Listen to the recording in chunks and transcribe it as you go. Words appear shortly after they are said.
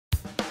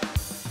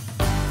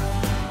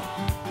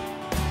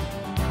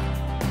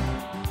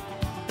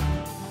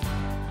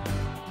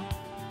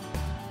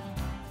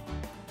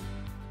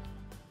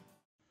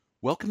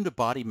Welcome to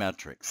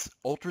BodyMetrix,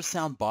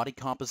 Ultrasound Body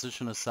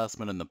Composition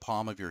Assessment in the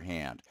palm of your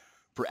hand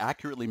for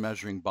accurately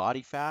measuring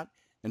body fat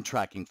and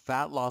tracking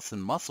fat loss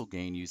and muscle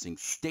gain using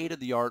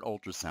state-of-the-art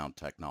ultrasound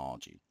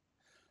technology.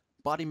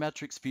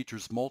 BodyMetrix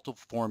features multiple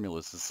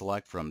formulas to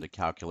select from to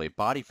calculate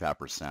body fat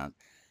percent,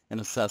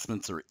 and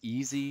assessments are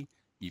easy,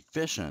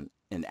 efficient,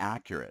 and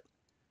accurate.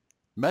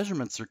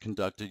 Measurements are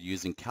conducted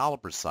using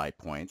caliper site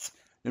points,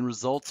 and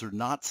results are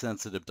not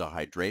sensitive to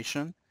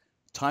hydration,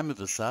 time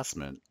of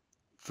assessment,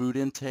 food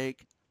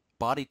intake,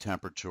 body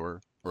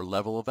temperature, or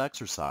level of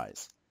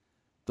exercise.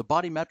 The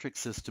BodyMetrix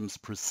system's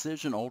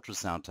precision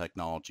ultrasound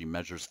technology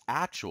measures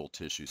actual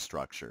tissue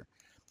structure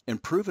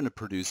and proven to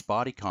produce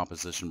body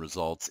composition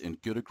results in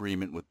good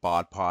agreement with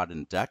BodPod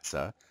and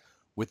DEXA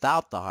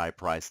without the high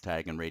price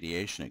tag and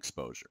radiation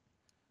exposure.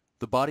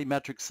 The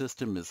BodyMetrix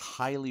system is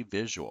highly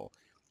visual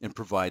and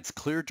provides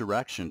clear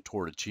direction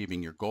toward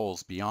achieving your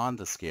goals beyond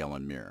the scale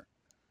and mirror.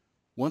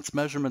 Once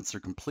measurements are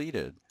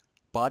completed,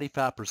 body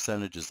fat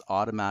percentage is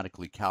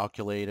automatically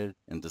calculated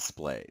and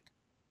displayed.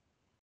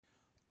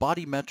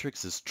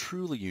 BodyMetrix is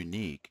truly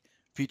unique,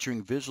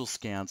 featuring visual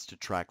scans to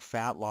track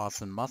fat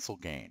loss and muscle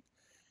gain.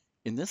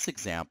 In this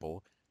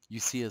example, you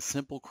see a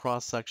simple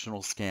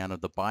cross-sectional scan of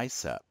the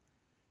bicep.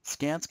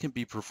 Scans can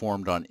be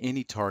performed on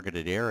any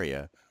targeted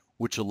area,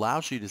 which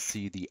allows you to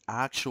see the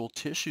actual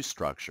tissue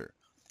structure,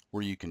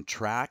 where you can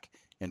track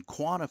and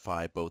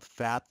quantify both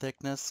fat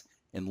thickness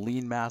and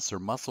lean mass or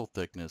muscle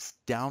thickness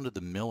down to the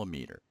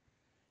millimeter.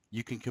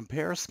 You can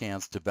compare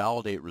scans to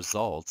validate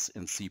results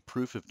and see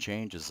proof of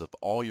changes of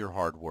all your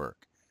hard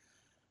work.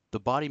 The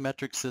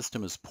BodyMetrix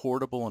system is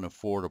portable and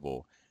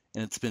affordable,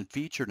 and it's been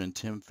featured in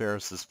Tim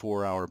Ferriss's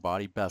 4-Hour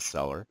Body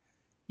bestseller,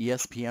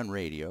 ESPN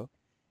Radio,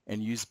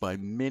 and used by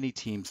many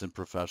teams in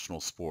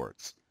professional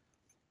sports.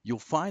 You'll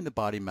find the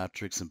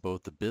BodyMetrix in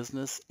both the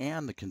business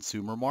and the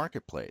consumer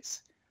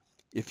marketplace.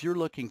 If you're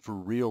looking for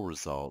real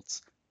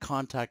results,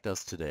 contact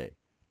us today.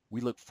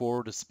 We look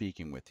forward to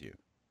speaking with you.